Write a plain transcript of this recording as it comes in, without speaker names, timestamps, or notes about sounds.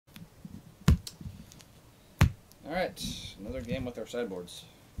Alright, another game with our sideboards.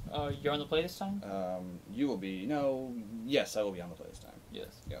 You're on the play this time? You will be... No, yes, I will be on the play this time. Yes.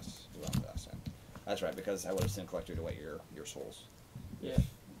 Yes, you were on the last time. That's right, because I would have sent Collector to wait your souls. Yeah.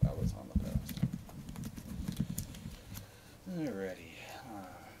 I was on the play last time. Alrighty.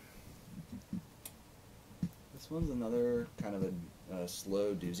 This one's another kind of a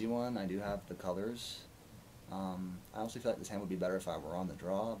slow, doozy one. I do have the colors. I honestly feel like this hand would be better if I were on the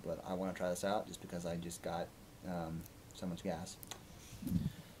draw, but I want to try this out just because I just got so much gas.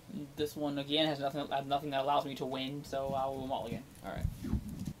 This one again has nothing that allows me to win, so I will mulligan. Alright.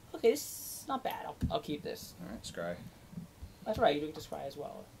 Okay, this is not bad. I'll keep this. Alright, scry. That's right, you do get to scry as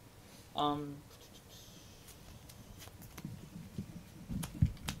well. I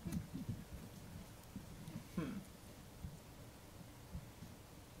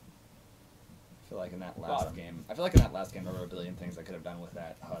feel like in that last game, there were a billion things I could have done with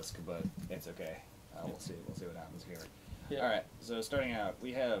that husk, but it's okay. We'll see what happens here. Yeah. All right. So starting out,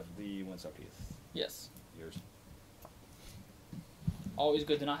 we have the Windswept Heath. Yes. Yours. Always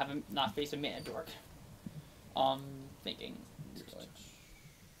good to not face a mana dork. Thinking.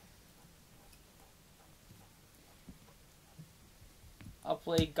 I'll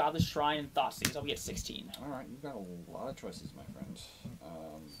play Godless Shrine and Thoughtseize. I'll be at 16. All right, you've got a lot of choices, my friend.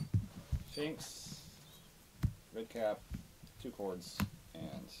 Sphinx, Red Cap, 2 chords, and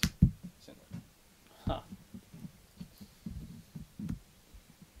Cinder. Huh.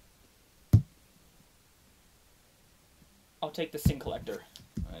 I'll take the Sin Collector.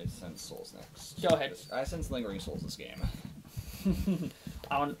 I sense Souls next. Go ahead. I sense Lingering Souls this game.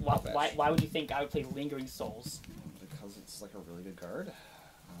 Why would you think I would play Lingering Souls? Because it's like a really good card.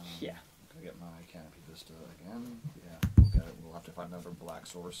 Yeah. I'm gonna get my Canopy Vista again. Yeah, we'll get it. We'll have to find another black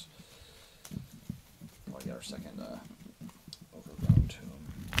source. Probably get our second Overgrown Tomb.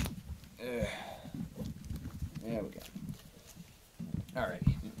 There we go.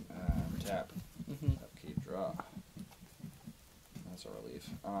 Alrighty. Tap. Upkeep, draw. That's a relief.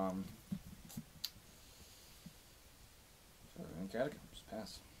 Catacombs,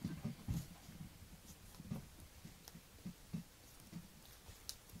 pass.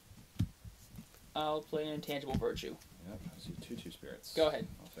 I'll play an Intangible Virtue. Yep, I see 2/2 spirits. Go ahead.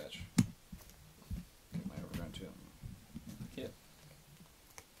 I'll fetch. Get my Overgrown Tomb. Yep.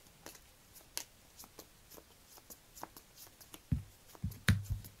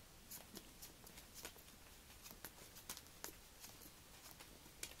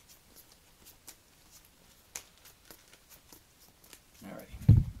 Alrighty.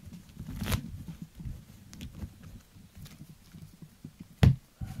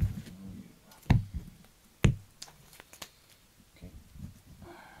 Okay.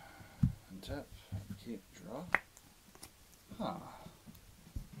 Untap. Keep draw. Huh.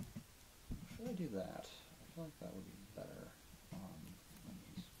 Should I do that? I feel like that would be better. When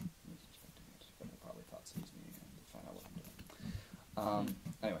he's expecting it, but I probably thought sees me and find out what I'm doing.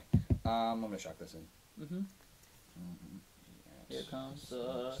 Anyway, I'm gonna shock this in. Here comes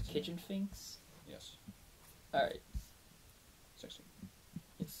the Kitchen Sphinx. Yes. Alright. 16.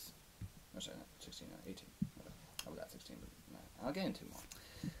 It's... No, sorry, not 16, 18. I got 16, but I'll get into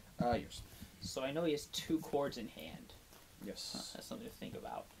more. Yours. So I know he has 2 chords in hand. Yes. That's something to think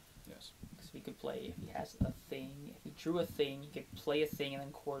about. Yes. Because we could play, if he has a thing, if he drew a thing, you could play a thing and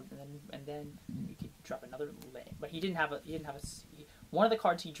then chord, and then you could drop another land. But he didn't have a, one of the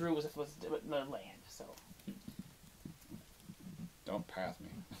cards he drew was another land, so... Don't path me.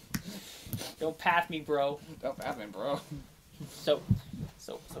 Don't path me, bro. Don't path me, bro. So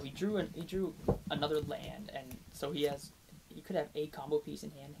he drew another land, and so he could have a combo piece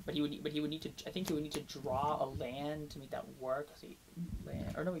in hand, but he would need to, I think he would need to draw a land to make that work. So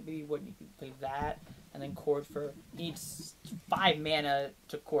maybe he wouldn't. He could play that and then chord for, he needs 5 mana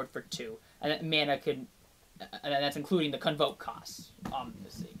to chord for 2, and that mana could, and that's including the convoke costs.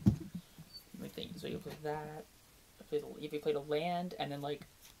 Let's see. Let me think. So you play that. If he played a land and then like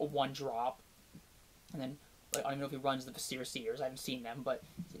a 1-drop, and then like, I don't even know if he runs the Vasir Seers. I haven't seen them, but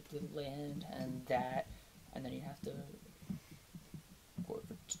he played land and that, and then you have to chord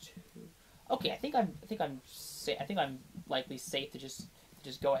for 2. Okay, I think I'm likely safe to just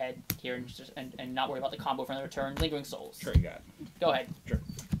go ahead here and not worry about the combo for another turn. Lingering Souls. Sure, you got it. Go ahead. Sure.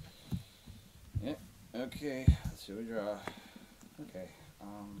 Yeah. Okay. Let's see what we draw. Okay.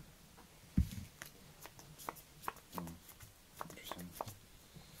 Interesting.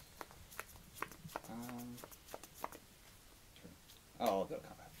 Sure. Oh, I'll go to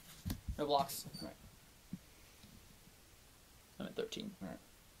combat. No blocks. Right. I'm at 13. All right.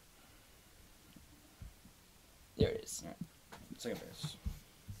 There it is. All right. Second phase.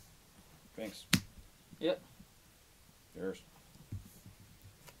 Thanks. Yep. Cheers.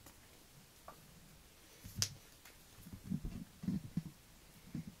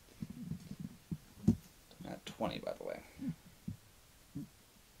 At 20, by the way.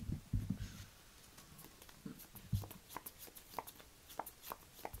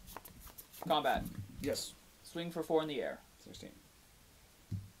 Combat. Yes. Swing for 4 in the air. 16.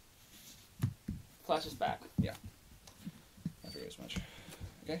 Flashes back. Yeah. I figured as much.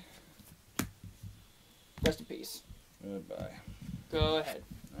 Okay. Rest in peace. Goodbye. Go ahead.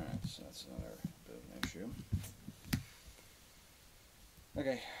 Alright, so that's another bit of an issue.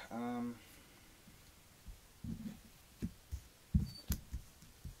 Okay,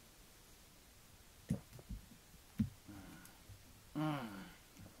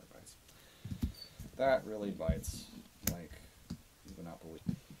 that really bites, like, you would not believe.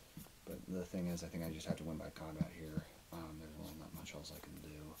 But the thing is, I think I just have to win by combat here. There's really not much else I can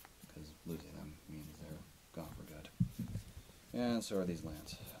do, because losing them means they're gone for good. And so are these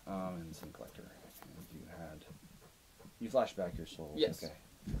lands. And Sin Collector. And you flash back your souls. Yes. Okay.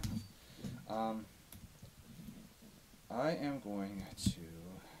 I am going to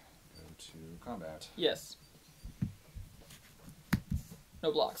go to combat. Yes.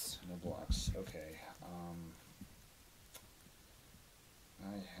 No blocks. No blocks. Okay.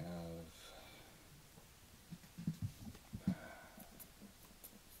 I have.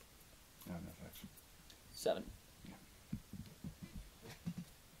 No effect. 7. Yeah.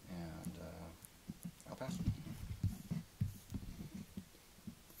 And I'll pass.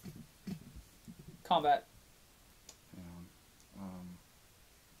 Combat. And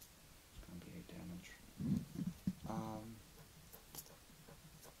it's gonna be 8 damage.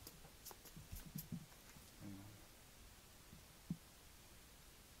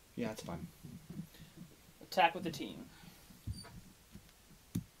 Yeah, it's fine. Attack with the team.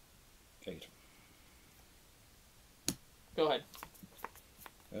 8. Go ahead.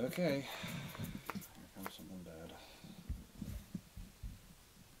 Okay. Here comes something bad.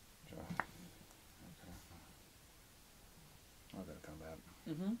 Draw. Okay. I'll go to combat.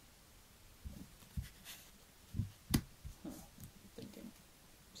 Mm-hmm. Thinking.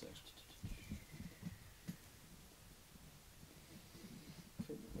 6.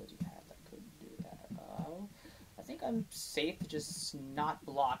 What do you have that could do that? I think I'm safe to just not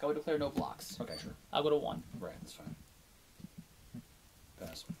block. I would declare no blocks. Okay, sure. I'll go to 1. Right, that's fine.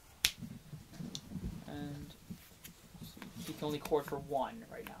 Pass. And he can only cord for 1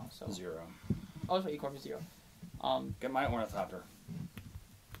 right now. So 0. Oh, that's right. You cord for 0. Get my Ornithopter.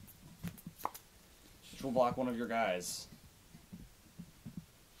 Which will block one of your guys.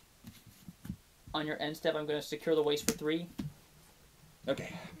 On your end step, I'm going to secure the waste for 3.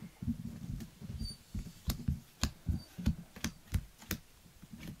 Okay.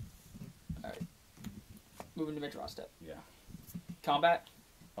 Alright. Moving to mid-draw step. Yeah. Combat.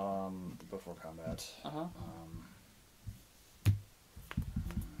 Before combat. Uh-huh.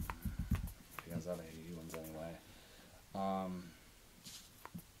 He has that, he wins anyway.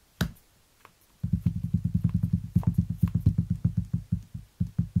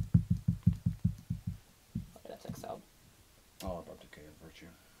 Okay, that's exiled. I'll up to K of Virtue.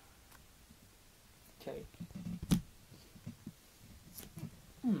 Okay.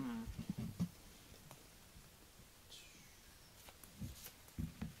 Let's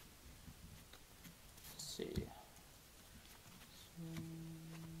see.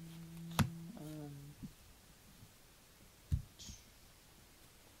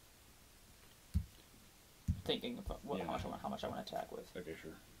 Thinking of what, Yeah. how much I want to attack with. Okay,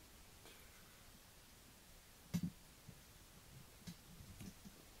 sure.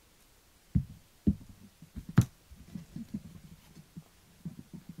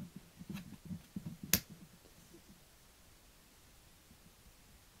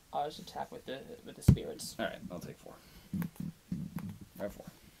 I'll just attack with the spirits. Alright, I'll take 4. I have 4.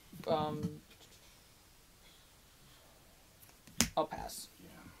 I'll pass. Yeah.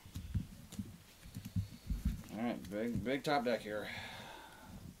 Alright, big top deck here.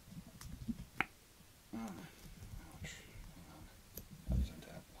 Ouch. Hang on. I'll just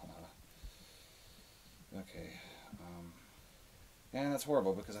untap. Okay. And that's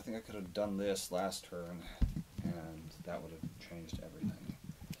horrible because I think I could have done this last turn and that would have changed everything.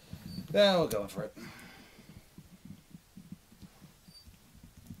 Yeah, we'll go in for it.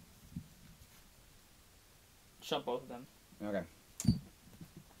 Jump both of them. Okay.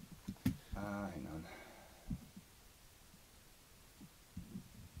 Hang on.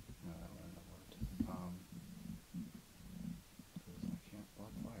 No, that wouldn't have worked. Because I can't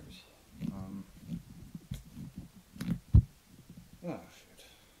block fires. Oh, shoot.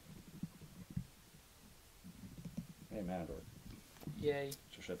 Hey, man. mana dork. Yay.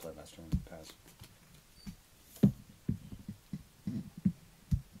 So should I play last turn? Pass.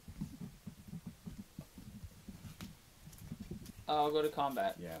 I'll go to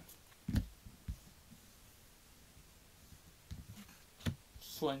combat. Yeah.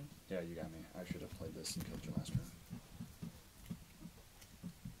 Swing. Yeah, you got me. I should have played this and killed you last turn.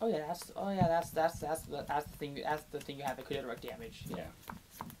 Oh yeah, that's the thing. That's the thing you have that could direct damage. Yeah.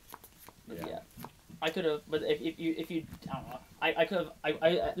 But yeah. I could have, but if you, I don't know. I could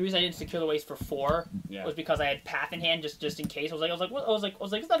have. The reason I didn't secure the waste for 4 was because I had path in hand just in case. I was like,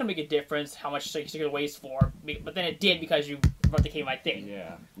 it's not gonna make a difference how much you secure the waste for, but then it did because you decayed my thing.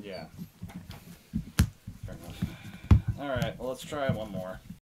 Yeah. Yeah. Fair enough. All right. Well, let's try one more.